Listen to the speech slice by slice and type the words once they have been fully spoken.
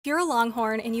If you're a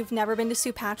Longhorn and you've never been to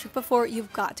St. Patrick before,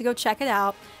 you've got to go check it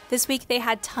out. This week they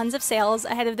had tons of sales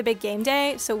ahead of the big game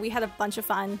day, so we had a bunch of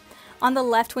fun. On the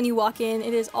left when you walk in,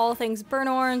 it is all things burnt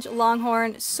orange,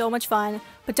 Longhorn, so much fun.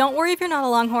 But don't worry if you're not a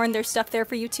Longhorn, there's stuff there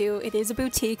for you too. It is a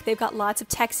boutique, they've got lots of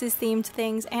Texas themed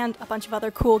things and a bunch of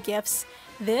other cool gifts.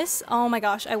 This, oh my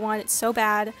gosh, I wanted it so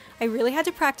bad. I really had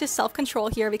to practice self-control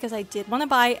here because I did want to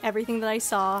buy everything that I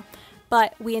saw.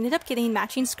 But we ended up getting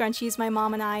matching scrunchies, my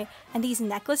mom and I, and these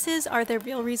necklaces are the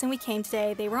real reason we came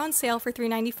today. They were on sale for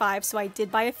 $3.95, so I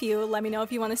did buy a few. Let me know if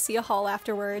you want to see a haul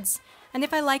afterwards. And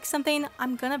if I like something,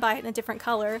 I'm gonna buy it in a different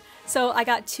color. So I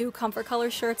got 2 comfort color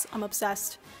shirts. I'm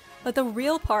obsessed. But the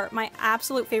real part, my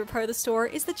absolute favorite part of the store,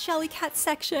 is the Jellycat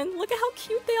section. Look at how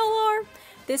cute they all are.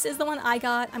 This is the one I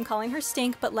got. I'm calling her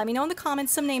Stink, but let me know in the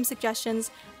comments some name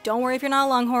suggestions. Don't worry if you're not a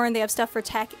Longhorn, they have stuff for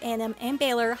Tech, A&M, and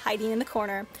Baylor hiding in the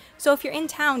corner. So if you're in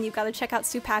town, you've got to check out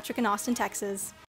St. Patrick in Austin, Texas.